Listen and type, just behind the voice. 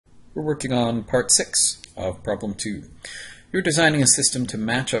We're working on part 6 of problem 2. You're designing a system to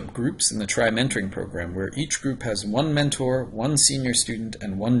match up groups in the Tri-Mentoring program where each group has one mentor, one senior student,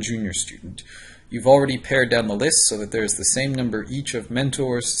 and one junior student. You've already pared down the list so that there's the same number each of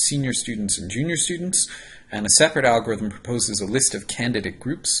mentors, senior students, and junior students, and a separate algorithm proposes a list of candidate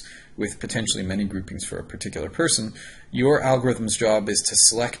groups with potentially many groupings for a particular person. Your algorithm's job is to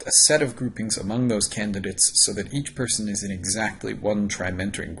select a set of groupings among those candidates so that each person is in exactly one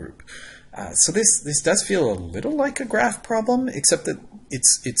Tri-Mentoring group. So this does feel a little like a graph problem, except that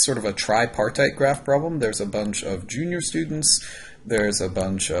it's sort of a tripartite graph problem. There's a bunch of junior students, there's a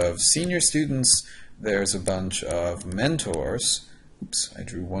bunch of senior students, there's a bunch of mentors. Oops, I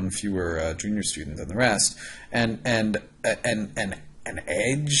drew one fewer junior student than the rest, and an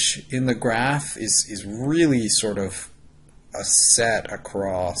edge in the graph is really sort of a set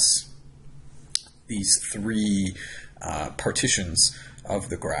across these three partitions of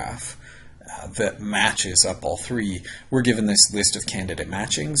the graph that matches up all three. We're given this list of candidate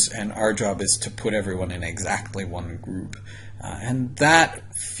matchings, and our job is to put everyone in exactly one group. And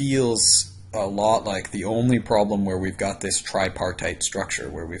that feels a lot like the only problem where we've got this tripartite structure,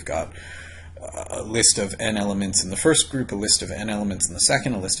 where we've got a list of n elements in the first group, a list of n elements in the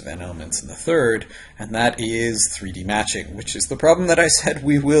second, a list of n elements in the third, and that is 3D matching, which is the problem that I said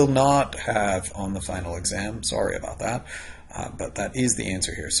we will not have on the final exam. Sorry about that. But that is the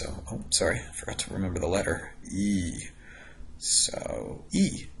answer here. So, oh, sorry, I forgot to remember the letter E. So,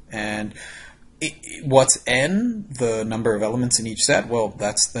 E. And what's n, the number of elements in each set? Well,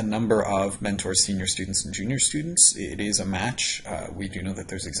 that's the number of mentors, senior students, and junior students. It is a match. We do know that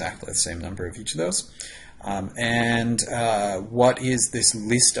there's exactly the same number of each of those. What is this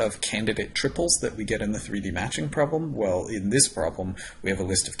list of candidate triples that we get in the 3D matching problem? Well, in this problem, we have a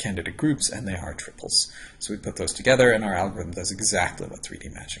list of candidate groups, and they are triples. So we put those together, and our algorithm does exactly what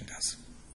 3D matching does.